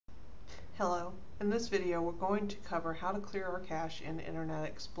Hello, in this video we're going to cover how to clear our cache in Internet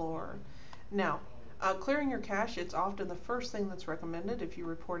Explorer. Now, clearing your cache, it's often the first thing that's recommended if you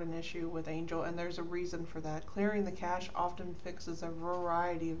report an issue with Angel, and there's a reason for that. Clearing the cache often fixes a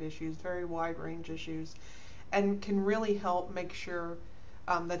variety of issues, very wide range issues, and can really help make sure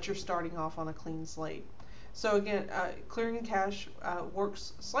that you're starting off on a clean slate. So again, clearing a cache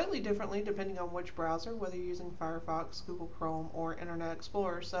works slightly differently depending on which browser, whether you're using Firefox, Google Chrome, or Internet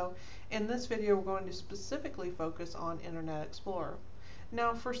Explorer. So in this video, we're going to specifically focus on Internet Explorer.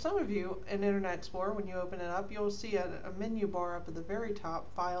 Now, for some of you in Internet Explorer, when you open it up, you'll see a menu bar up at the very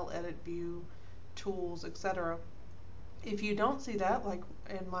top, File, Edit, View, Tools, etc. If you don't see that, like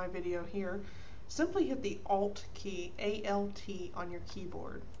in my video here, simply hit the Alt key, A-L-T, on your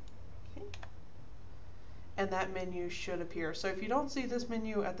keyboard. Okay. And that menu should appear. So if you don't see this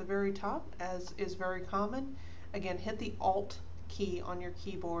menu at the very top, as is very common, again, hit the Alt key on your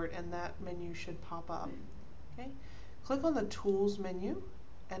keyboard and that menu should pop up. Okay. Click on the Tools menu,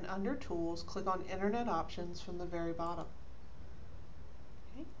 and under Tools, click on Internet Options from the very bottom.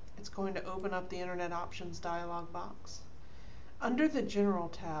 Okay. It's going to open up the Internet Options dialog box. Under the General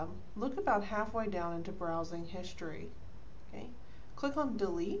tab, look about halfway down into Browsing History. Okay. Click on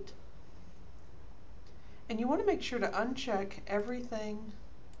Delete. And you want to make sure to uncheck everything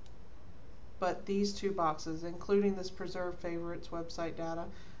but these two boxes, including this Preserve Favorites website data.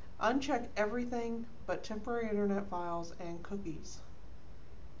 Uncheck everything but temporary internet files and cookies.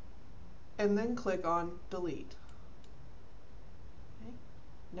 And then click on Delete. Okay.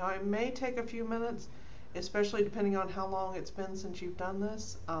 Now it may take a few minutes, especially depending on how long it's been since you've done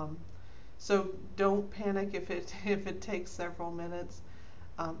this. So don't panic if it takes several minutes.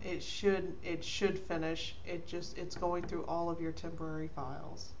 It should finish. It's going through all of your temporary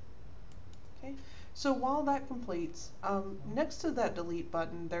files. Okay. So while that completes, next to that delete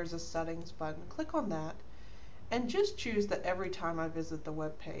button, there's a settings button. Click on that, and just choose the every time I visit the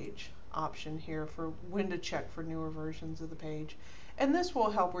web page option here for when to check for newer versions of the page. And this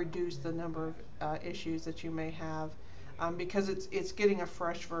will help reduce the number of issues that you may have because it's getting a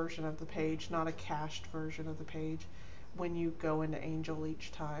fresh version of the page, not a cached version of the page, when you go into Angel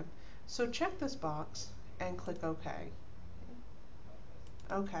each time. So check this box and click OK.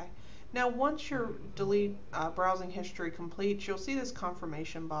 Okay. Now once your delete browsing history completes, you'll see this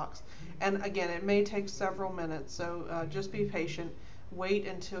confirmation box. And again, it may take several minutes, so just be patient. Wait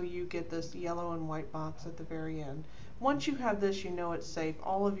until you get this yellow and white box at the very end. Once you have this, you know it's safe.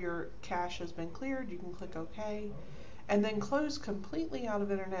 All of your cache has been cleared. You can click OK. And then close completely out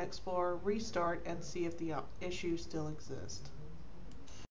of Internet Explorer, restart, and see if the issue still exists.